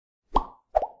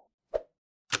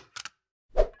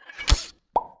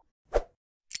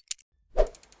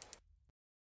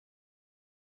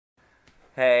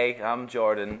Hey, I'm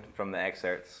Jordan from the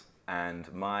Xcerts, and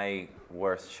my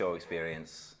worst show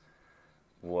experience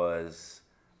was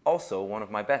also one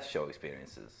of my best show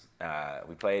experiences.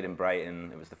 We played in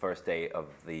Brighton. It was the first day of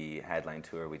the headline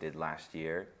tour we did last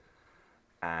year,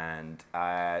 and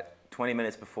 20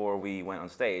 minutes before we went on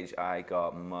stage, I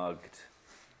got mugged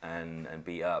and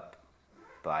beat up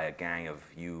by a gang of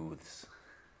youths.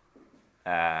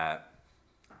 And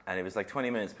it was like 20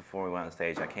 minutes before we went on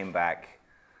stage. I came back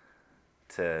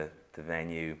to the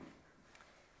venue.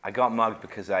 I got mugged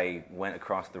because I went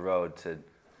across the road to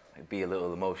be a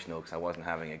little emotional because I wasn't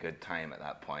having a good time at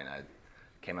that point. I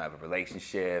came out of a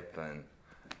relationship and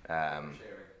am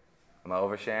I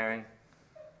oversharing?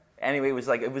 Anyway,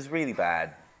 it was really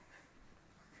bad.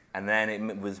 And then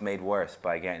it was made worse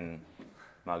by getting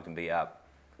mugged and beat up.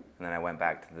 And then I went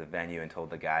back to the venue and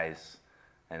told the guys,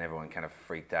 and everyone kind of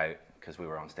freaked out because we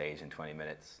were on stage in 20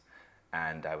 minutes.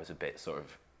 And I was a bit sort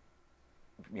of,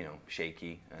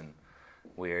 shaky and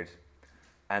weird.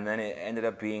 And then it ended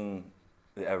up being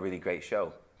a really great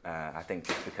show. I think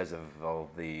just because of all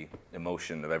the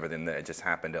emotion of everything that had just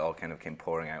happened, it all kind of came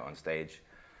pouring out on stage.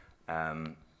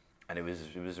 And it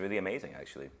was really amazing,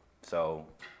 actually. So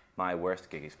my worst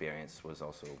gig experience was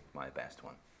also my best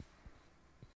one.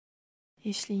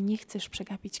 Jeśli nie chcesz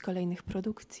przegapić kolejnych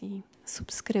produkcji,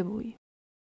 subskrybuj.